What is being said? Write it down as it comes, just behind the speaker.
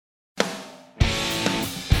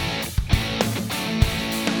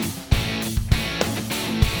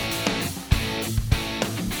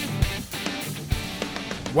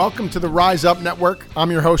Welcome to the Rise Up Network. I'm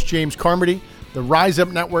your host, James Carmody. The Rise Up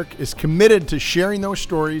Network is committed to sharing those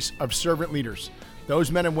stories of servant leaders, those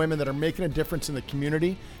men and women that are making a difference in the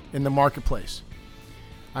community, in the marketplace.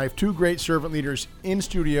 I have two great servant leaders in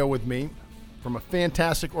studio with me from a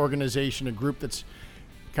fantastic organization, a group that's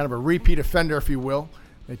kind of a repeat offender, if you will.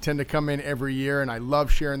 They tend to come in every year, and I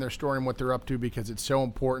love sharing their story and what they're up to because it's so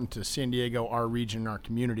important to San Diego, our region, our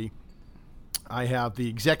community. I have the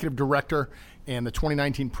executive director and the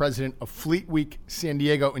 2019 president of Fleet Week San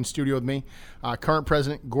Diego in studio with me, current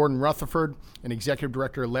president Gordon Rutherford and executive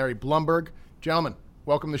director Larry Blumberg. Gentlemen,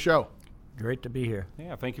 welcome to the show. Great to be here.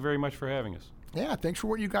 Yeah, thank you very much for having us. Yeah, thanks for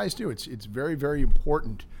what you guys do. It's very, very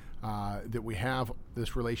important that we have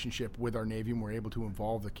this relationship with our Navy and we're able to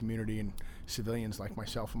involve the community and civilians like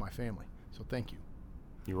myself and my family. So thank you.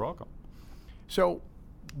 You're welcome. So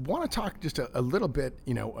want to talk just a little bit,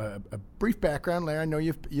 a brief background. Larry, I know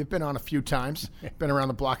you've been on a few times, been around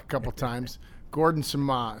the block a couple times. Gordon,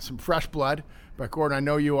 some fresh blood, but Gordon, I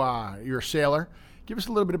know you're a sailor. Give us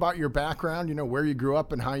a little bit about your background, where you grew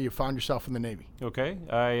up and how you found yourself in the Navy. Okay.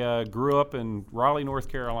 I grew up in Raleigh, North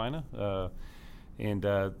Carolina,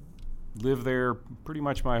 and lived there pretty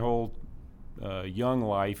much my whole young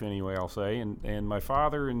life anyway, I'll say. And my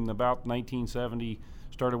father in about 1970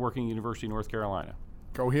 started working at University of North Carolina.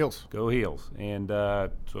 Go Heels. Go Heels. And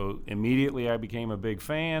so immediately I became a big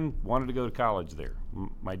fan, wanted to go to college there.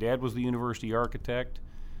 My dad was the university architect.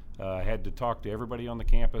 Had to talk to everybody on the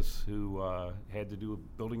campus who had to do a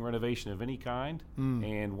building renovation of any kind.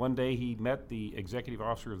 And one day he met the executive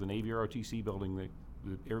officer of the Navy ROTC building,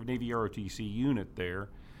 the Navy ROTC unit there,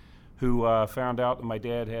 who found out that my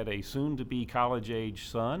dad had a soon-to-be college-age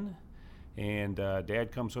son. And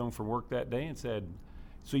Dad comes home from work that day and said,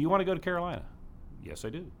 "So you want to go to Carolina?" "Yes, I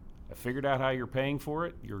do." "I figured out how you're paying for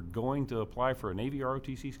it. You're going to apply for a Navy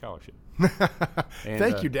ROTC scholarship." And,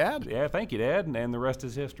 thank you, Dad. Yeah, thank you, Dad. And the rest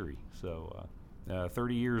is history. So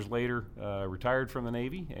 30 years later, retired from the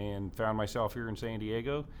Navy and found myself here in San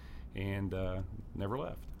Diego and never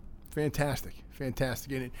left. Fantastic.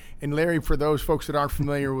 And Larry, for those folks that aren't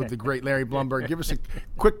familiar with the great Larry Blumberg, give us a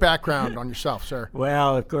quick background on yourself, sir.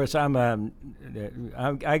 Well, of course, I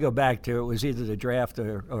go back to it was either the draft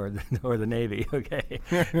or the Navy. Okay,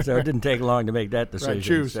 so it didn't take long to make that decision. Right,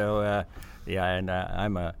 choose. So and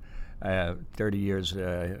I'm a 30 years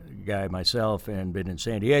guy myself, and been in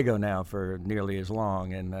San Diego now for nearly as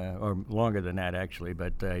long, and or longer than that actually.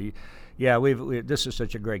 But yeah, this is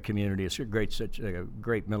such a great community. It's such a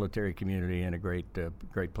great military community, and a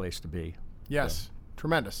great place to be. Yes, so.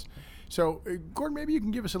 Tremendous. So, Gordon, maybe you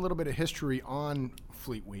can give us a little bit of history on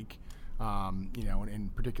Fleet Week. And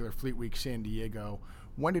in particular, Fleet Week San Diego.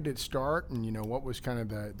 When did it start, and what was kind of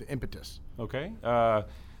the impetus? Okay,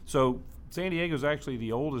 so San Diego is actually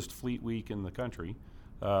the oldest Fleet Week in the country.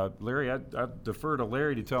 Larry, I defer to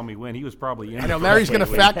Larry to tell me when. He was probably in. I know Larry's going to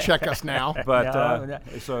fact check us now. But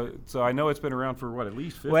so I know it's been around for at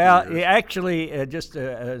least 50 well, years. Actually, just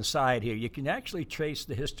an aside here, you can actually trace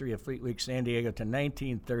the history of Fleet Week San Diego to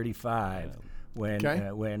 1935, when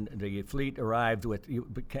the fleet arrived with.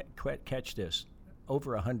 Catch this.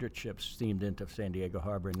 Over 100 ships steamed into San Diego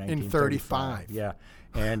Harbor in 1935. Yeah,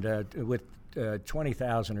 and with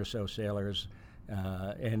 20,000 or so sailors.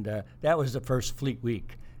 And that was the first Fleet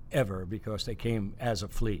Week ever because they came as a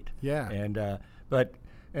fleet. Yeah. And but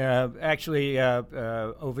actually,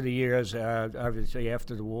 over the years, obviously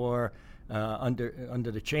after the war,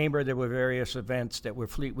 under the chamber, there were various events that were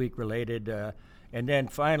Fleet Week related. And then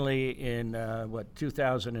finally, in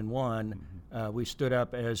 2001, we stood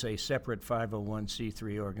up as a separate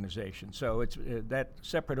 501c3 organization. So it's that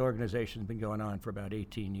separate organization has been going on for about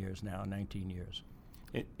 18 years now, 19 years.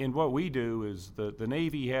 And what we do is the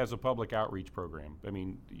Navy has a public outreach program. I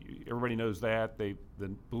mean, everybody knows that. The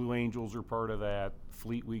Blue Angels are part of that.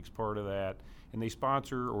 Fleet Week's part of that. And they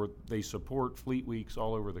sponsor or they support Fleet Weeks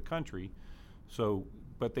all over the country. So,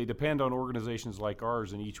 but they depend on organizations like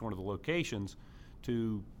ours in each one of the locations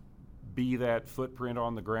to be that footprint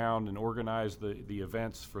on the ground and organize the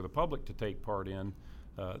events for the public to take part in.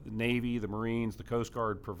 The Navy, the Marines, the Coast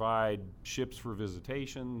Guard provide ships for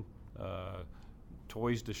visitation,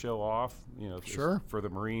 toys to show off, sure. for the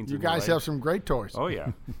Marines. You guys have some great toys. Oh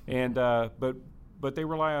yeah, and but they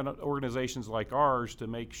rely on organizations like ours to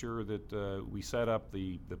make sure that we set up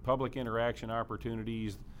the public interaction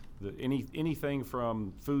opportunities, anything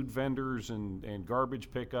from food vendors and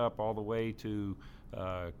garbage pickup all the way to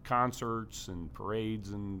concerts and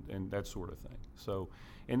parades and that sort of thing. So,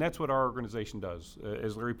 and that's what our organization does.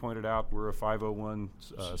 As Larry pointed out, we're a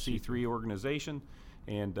 501c3 organization.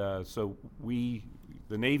 And so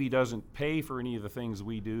the Navy doesn't pay for any of the things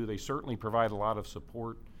we do. They certainly provide a lot of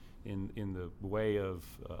support in the way of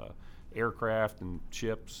aircraft and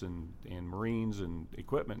ships and Marines and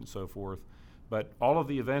equipment and so forth. But all of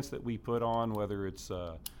the events that we put on, whether it's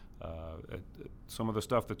some of the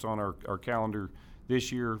stuff that's on our calendar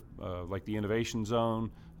this year, like the Innovation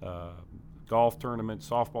Zone, golf tournaments,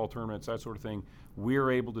 softball tournaments, that sort of thing,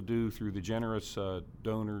 we're able to do through the generous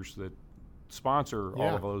donors that sponsor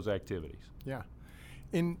all of those activities. Yeah.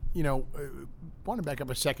 And, want to back up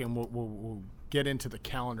a second. We'll get into the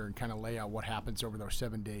calendar and kind of lay out what happens over those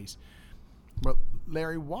 7 days. But,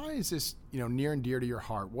 Larry, why is this, near and dear to your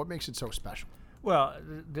heart? What makes it so special? Well,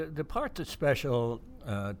 the part that's special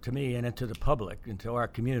to me and to the public and to our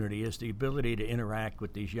community is the ability to interact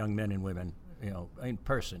with these young men and women, in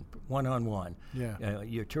person, one-on-one. Yeah.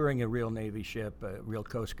 You're touring a real Navy ship, a real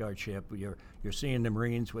Coast Guard ship. You're seeing the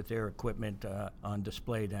Marines with their equipment on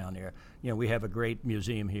display down there. We have a great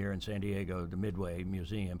museum here in San Diego, the Midway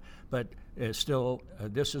Museum. But still,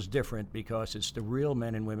 this is different because it's the real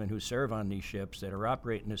men and women who serve on these ships that are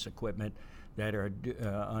operating this equipment, that are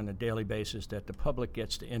on a daily basis, that the public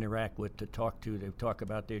gets to interact with, to talk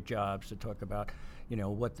about their jobs, to talk about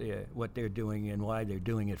what they're doing and why they're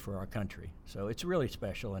doing it for our country. So it's really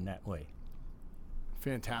special in that way.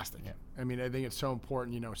 Fantastic. Yeah. I mean, I think it's so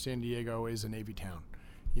important. San Diego is a Navy town,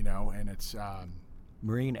 and it's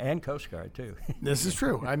Marine and Coast Guard too. This is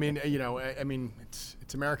true. I mean, it's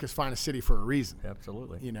America's finest city for a reason.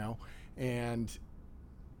 Absolutely. And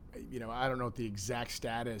I don't know what the exact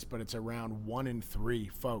stat is, but it's around 1 in 3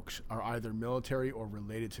 folks are either military or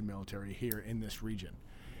related to military here in this region.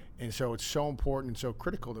 And so it's so important and so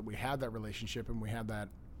critical that we have that relationship and we have that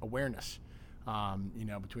awareness,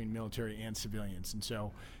 between military and civilians. And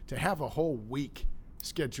so to have a whole week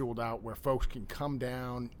scheduled out where folks can come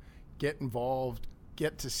down, get involved,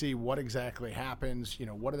 get to see what exactly happens,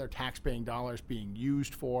 what are their tax-paying dollars being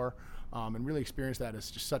used for, and really experience that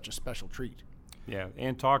is just such a special treat. Yeah,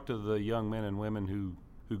 and talk to the young men and women who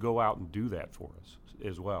go out and do that for us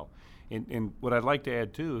as well. And what I'd like to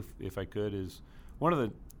add, too, if I could, is one of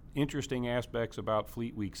the interesting aspects about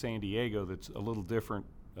Fleet Week San Diego that's a little different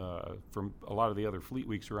from a lot of the other Fleet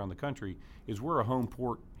Weeks around the country is we're a home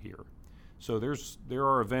port here. So there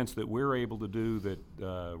are events that we're able to do that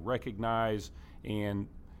recognize and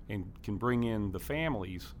can bring in the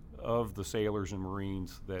families of the sailors and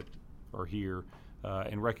Marines that are here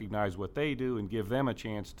and recognize what they do and give them a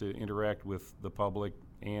chance to interact with the public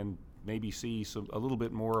and maybe see a little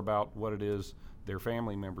bit more about what it is their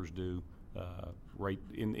family members do right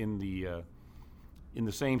in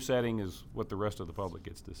the same setting as what the rest of the public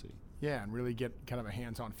gets to see. Yeah, and really get kind of a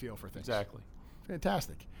hands-on feel for things. Exactly.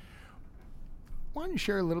 Fantastic. Why don't you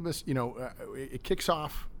share a little bit, it kicks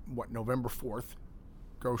off, November 4th,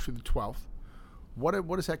 goes through the 12th.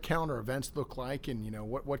 What does that calendar of events look like, and,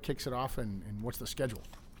 what kicks it off, and what's the schedule?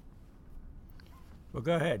 Well,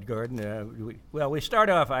 go ahead, Gordon. We start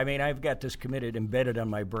off, I've got this embedded on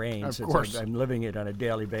my brain. Of course. I'm living it on a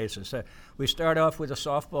daily basis. We start off with a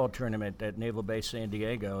softball tournament at Naval Base San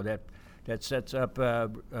Diego that sets up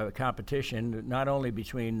a competition not only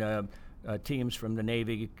between teams from the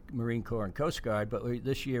Navy, Marine Corps, and Coast Guard, but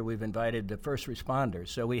this year we've invited the first responders.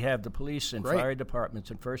 So we have the police and fire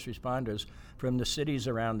departments and first responders from the cities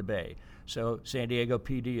around the Bay. So San Diego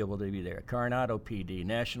PD will be there, Coronado PD,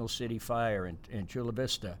 National City Fire, and Chula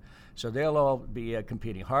Vista. So they'll all be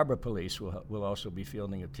competing. Harbor Police will also be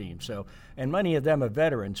fielding a team. So, and many of them are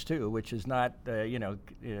veterans too, which is not,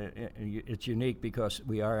 it's unique because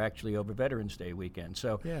we are actually over Veterans Day weekend.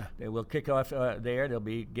 So we'll kick off there. There'll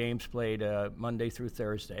be games played Monday through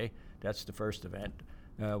Thursday. That's the first event.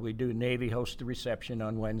 We do Navy host the reception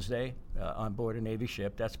on Wednesday on board a Navy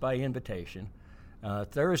ship. That's by invitation.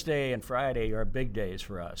 Thursday and Friday are big days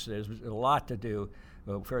for us. There's a lot to do.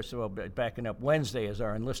 Well, first of all, backing up, Wednesday is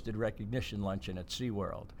our enlisted recognition luncheon at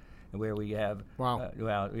SeaWorld, where we have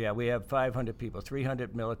we have 500 people,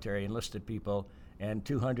 300 military enlisted people, and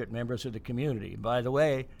 200 members of the community. By the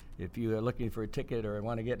way, if you are looking for a ticket or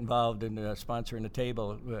want to get involved in sponsoring a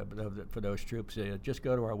table for those troops, just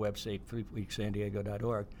go to our website,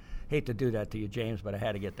 fleetweeksandiego.org. Hate to do that to you, James, but I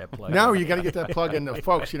had to get that plug. No, you got to get that plug in.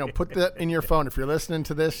 Folks, put that in your phone. If you're listening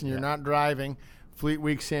to this and you're not driving,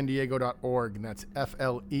 fleetweeksandiego.org, and that's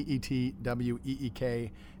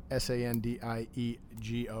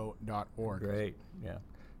FLEETWEEKSANDIEGO.org. Great, yeah.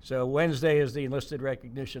 So Wednesday is the enlisted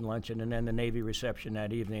recognition luncheon, and then the Navy reception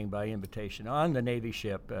that evening by invitation on the Navy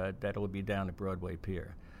ship that will be down at Broadway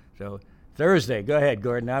Pier. So Thursday, go ahead,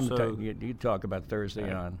 Gordon. You talk about Thursday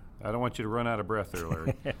on. I don't want you to run out of breath there,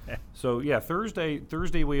 Larry. So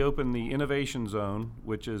Thursday we open the Innovation Zone,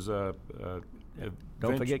 which is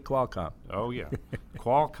Don't forget Qualcomm. Oh, yeah.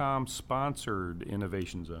 Qualcomm-sponsored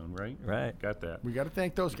Innovation Zone, right? Right. Got that. We got to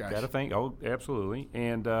thank those guys. Absolutely.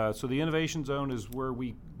 And so the Innovation Zone is where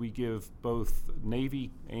we give both Navy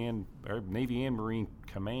and Marine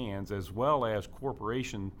commands as well as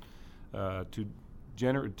corporation to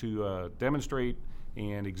demonstrate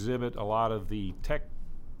and exhibit a lot of the tech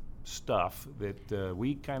stuff that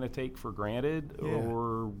we kind of take for granted,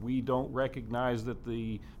 or we don't recognize that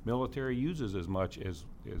the military uses as much as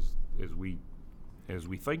we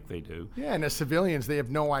think they do. Yeah, and as civilians, they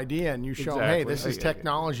have no idea, and you show them, hey, this is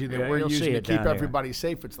technology that we're you'll using to keep everybody here.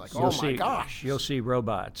 safe. It's like, my gosh. You'll see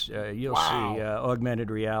robots. You'll see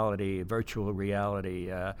augmented reality, virtual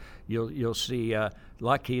reality. You'll see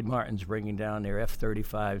Lockheed Martin's bringing down their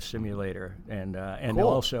F-35 simulator, and cool.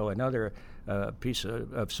 Also another piece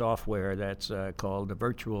of software that's called the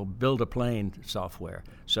Virtual Build-A-Plane software.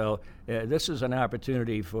 So this is an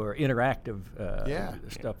opportunity for interactive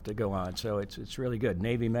stuff to go on. So it's really good.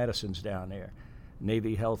 Navy Medicine's down there,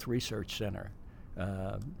 Navy Health Research Center,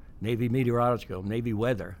 Navy Meteorological, Navy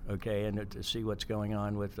Weather, okay, and to see what's going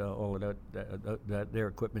on with all of their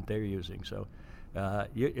equipment they're using. So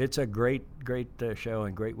it's a great show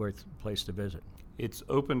and great place to visit. It's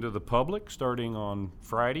open to the public starting on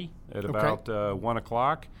Friday at about 1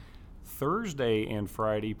 o'clock. Thursday and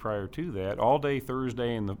Friday prior to that, all day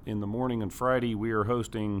Thursday in the morning and Friday, we are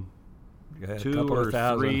hosting 2 or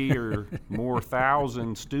 3 or more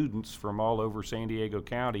thousand students from all over San Diego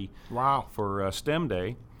County. Wow! For STEM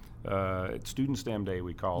Day, Student STEM Day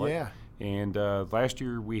we call it. Yeah. And last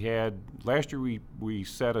year we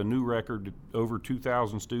set a new record, over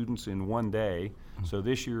 2,000 students in one day. So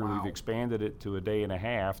this year we've expanded it to a day and a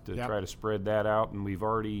half to try to spread that out, and we've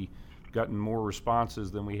already gotten more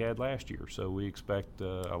responses than we had last year. So we expect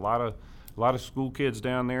a lot of school kids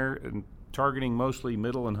down there, and targeting mostly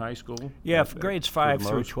middle and high school. Yeah, grades 5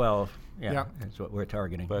 through 12. Yeah, that's what we're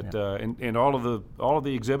targeting. But and all of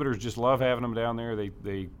the exhibitors just love having them down there.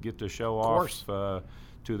 They get to show off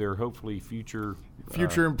to their hopefully future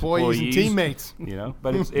employees and teammates.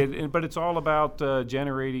 But it's all about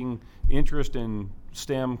generating interest in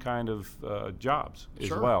STEM kind of jobs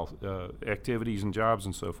as well, activities and jobs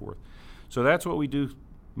and so forth. So that's what we do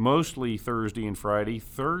mostly Thursday and Friday.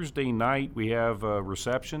 Thursday night we have a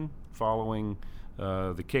reception following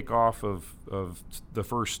the kickoff of the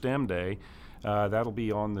first STEM Day. That'll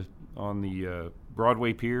be on the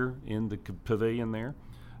Broadway Pier in the pavilion there.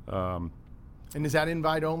 And is that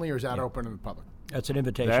invite only, or is that open to the public? That's an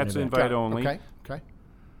invitation. That's invite only. Okay.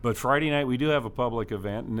 But Friday night we do have a public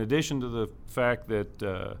event. In addition to the fact that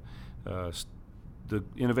the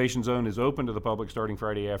Innovation Zone is open to the public starting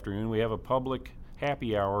Friday afternoon, we have a public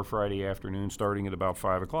happy hour Friday afternoon starting at about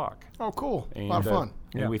 5 o'clock. Oh, cool. A lot of fun.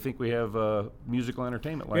 And we think we have musical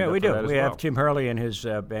entertainment lined up. Yeah, we do. We have well. Tim Hurley and his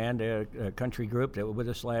band, a country group that were with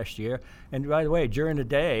us last year. And by the way, during the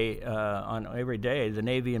day, on every day, the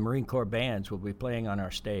Navy and Marine Corps bands will be playing on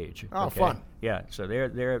our stage. Oh, fun. Yeah, so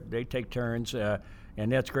they take turns. And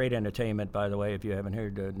that's great entertainment, by the way, if you haven't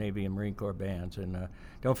heard the Navy and Marine Corps bands. And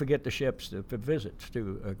don't forget the ships, the visits,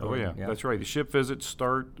 too. That's right. The ship visits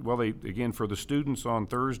start, for the students on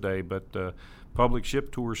Thursday, but public ship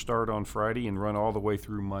tours start on Friday and run all the way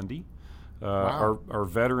through Monday. Our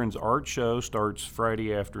Veterans Art Show starts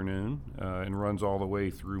Friday afternoon and runs all the way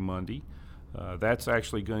through Monday. That's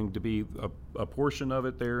actually going to be a portion of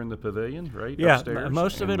it there in the pavilion, right? Yeah, upstairs.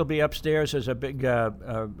 Most of it will be upstairs. There's a big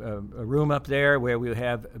a room up there where we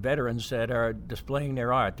have veterans that are displaying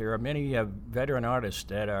their art. There are many veteran artists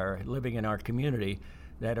that are living in our community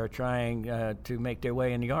that are trying to make their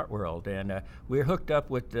way in the art world. And we're hooked up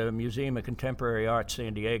with the Museum of Contemporary Art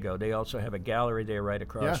San Diego. They also have a gallery there right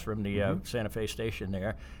across from the Santa Fe station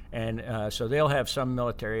there. And so they'll have some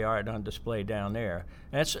military art on display down there.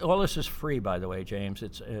 And all this is free, by the way, James.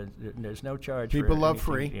 It's there's no charge. People for love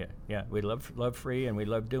anything. free. Yeah, we love free, and we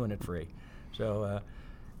love doing it free. So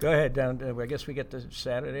go ahead, I guess we get to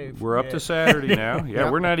Saturday. We're up to Saturday now.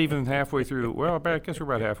 Yeah, we're not even halfway through. Well, I guess we're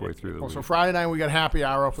about halfway through the week. So Friday night we got happy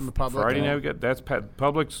hour open to the public. Friday night we got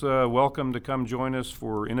public's welcome to come join us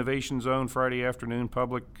for Innovation Zone Friday afternoon,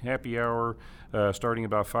 public happy hour starting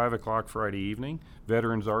about 5 o'clock Friday evening.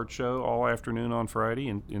 Veterans Art Show all afternoon on Friday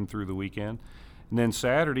and through the weekend. And then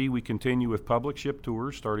Saturday we continue with public ship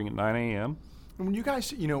tours starting at 9 a.m. And when you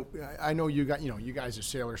guys, I know you guys are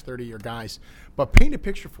sailors, 30-year guys, but paint a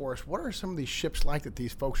picture for us. What are some of these ships like that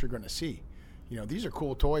these folks are going to see? these are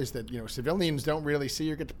cool toys that, civilians don't really see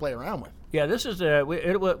or get to play around with. Yeah, this is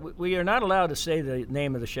we are not allowed to say the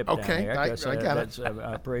name of the ship down there. I got it. That's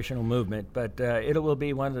operational movement, but it will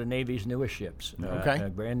be one of the Navy's newest ships. Okay. A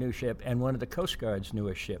brand new ship, and one of the Coast Guard's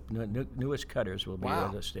newest ship. Newest cutters will be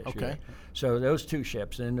with us this year. So those two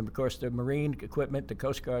ships, and of course the Marine equipment. The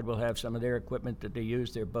Coast Guard will have some of their equipment that they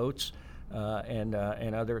use, their boats, and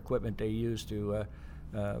other equipment they use to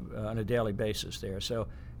on a daily basis there. So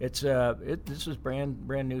this is brand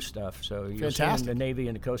new stuff. So you're seeing the Navy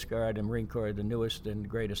and the Coast Guard and Marine Corps the newest and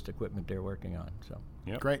greatest equipment they're working on. So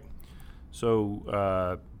Great.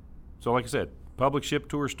 So like I said, public ship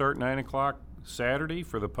tours start 9 o'clock Saturday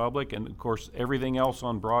for the public, and of course everything else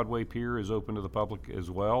on Broadway Pier is open to the public as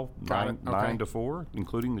well. 9 to 4,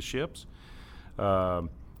 including the ships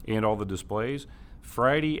and all the displays.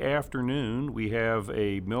 Friday afternoon, we have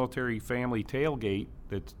a military family tailgate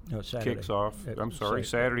that kicks off. I'm sorry,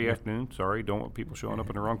 Saturday afternoon. Sorry, don't want people showing up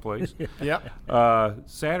in the wrong place.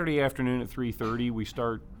 Saturday afternoon at 3:30, we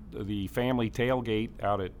start the family tailgate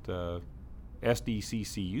out at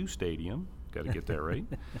SDCCU Stadium. Got to get that right.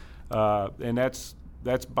 And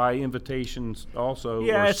that's by invitations also.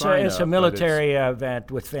 Yeah, it's a military event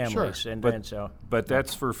with families, but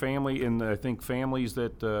that's for family, and I think families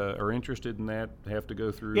that are interested in that have to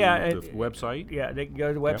go through the website. Yeah, they can go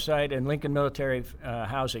to the website, and Lincoln Military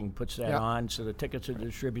Housing puts that on, so the tickets are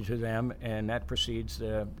distributed to them, and that precedes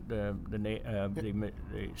the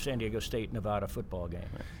San Diego State Nevada football game.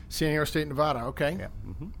 San Diego State Nevada, okay. Yeah.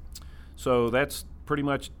 Mm-hmm. So that's pretty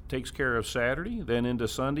much takes care of Saturday. Then into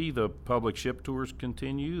Sunday, the public ship tours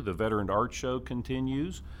continue. The Veteran Art Show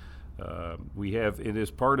continues. It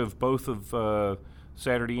is part of both of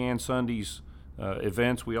Saturday and Sunday's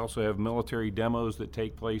events. We also have military demos that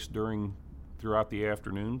take place throughout the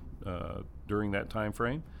afternoon during that time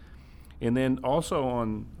frame. And then also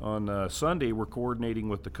on Sunday, we're coordinating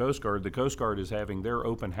with the Coast Guard. The Coast Guard is having their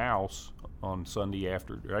open house on Sunday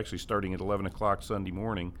actually starting at 11 o'clock Sunday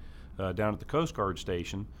morning. Down at the Coast Guard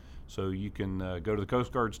station. So you can go to the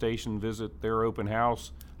Coast Guard station, visit their open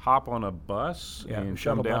house, hop on a bus, and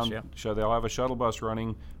come down. They'll have a shuttle bus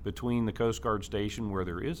running between the Coast Guard station, where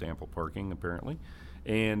there is ample parking apparently,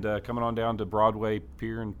 and coming on down to Broadway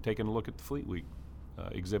Pier and taking a look at the Fleet Week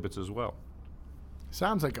exhibits as well.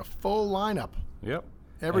 Sounds like a full lineup. Yep.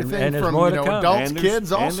 Everything from adults,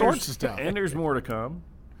 kids, all sorts of stuff. And there's more to come.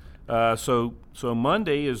 So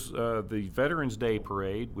Monday is the Veterans Day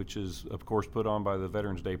Parade, which is, of course, put on by the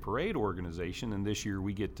Veterans Day Parade organization, and this year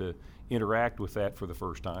we get to interact with that for the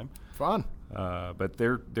first time. Fun. But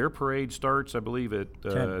their parade starts, I believe, at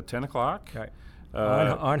 10 o'clock. Okay.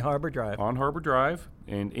 On Harbor Drive. On Harbor Drive,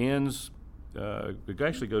 and ends. It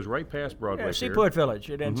actually goes right past Broadway. Yeah, Seaport Village.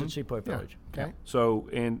 It ends at Seaport Village. Okay. So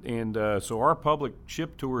so our public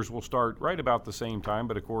ship tours will start right about the same time,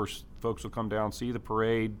 but of course, folks will come down, see the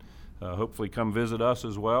parade. Hopefully come visit us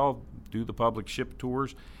as well, do the public ship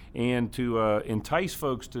tours. And to entice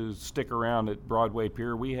folks to stick around at Broadway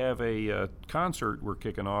Pier, we have a concert we're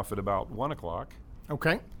kicking off at about 1 o'clock.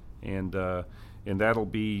 Okay. And that'll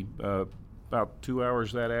be about 2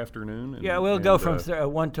 hours that afternoon. We'll go from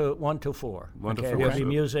 1 to 4. 1 to 4. There'll be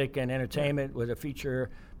music and entertainment with a feature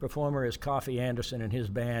performer is Coffee Anderson and his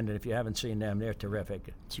band, and if you haven't seen them, they're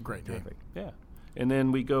terrific. It's a great name. Yeah. And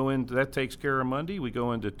then we go into, that takes care of Monday. We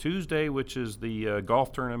go into Tuesday, which is the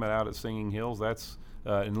golf tournament out at Singing Hills. That's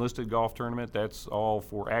enlisted golf tournament. That's all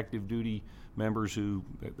for active duty members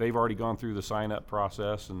they've already gone through the sign-up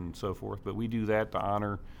process and so forth. But we do that to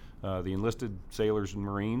honor the enlisted sailors and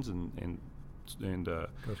Marines and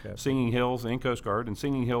Singing Hills and Coast Guard. And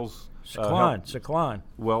Singing Hills... Sequan.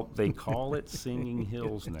 Well, they call it Singing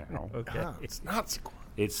Hills now. Okay. It's not Sequan.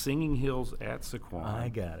 It's Singing Hills at Sequan. I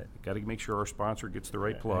got it. Got to make sure our sponsor gets the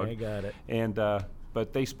right plug. I got it. And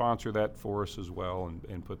but they sponsor that for us as well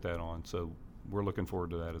and put that on. So we're looking forward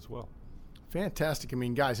to that as well. Fantastic. I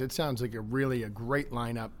mean, guys, it sounds like a great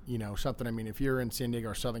lineup. Something. I mean, if you're in San Diego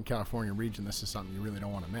or Southern California region, this is something you really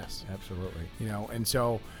don't want to miss. Absolutely. And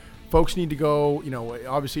so folks need to go.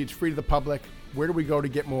 Obviously, it's free to the public. Where do we go to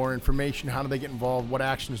get more information? How do they get involved? What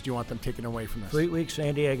actions do you want them taken away from this?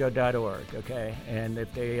 FleetweekSanDiego.org, okay? And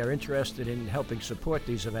if they are interested in helping support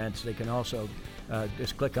these events, they can also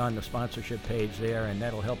just click on the sponsorship page there, and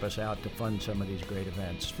that'll help us out to fund some of these great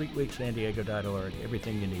events. FleetweekSanDiego.org,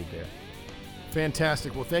 everything you need there.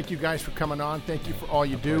 Fantastic. Well, thank you guys for coming on. Thank you for all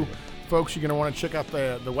you do. Pleasure. Folks, you're going to want to check out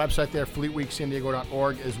the website there,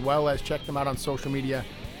 FleetweekSanDiego.org, as well as check them out on social media,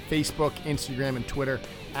 Facebook, Instagram, and Twitter,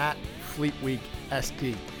 at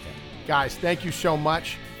FleetWeekSD. Guys, thank you so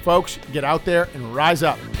much. Folks, get out there and rise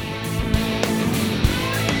up.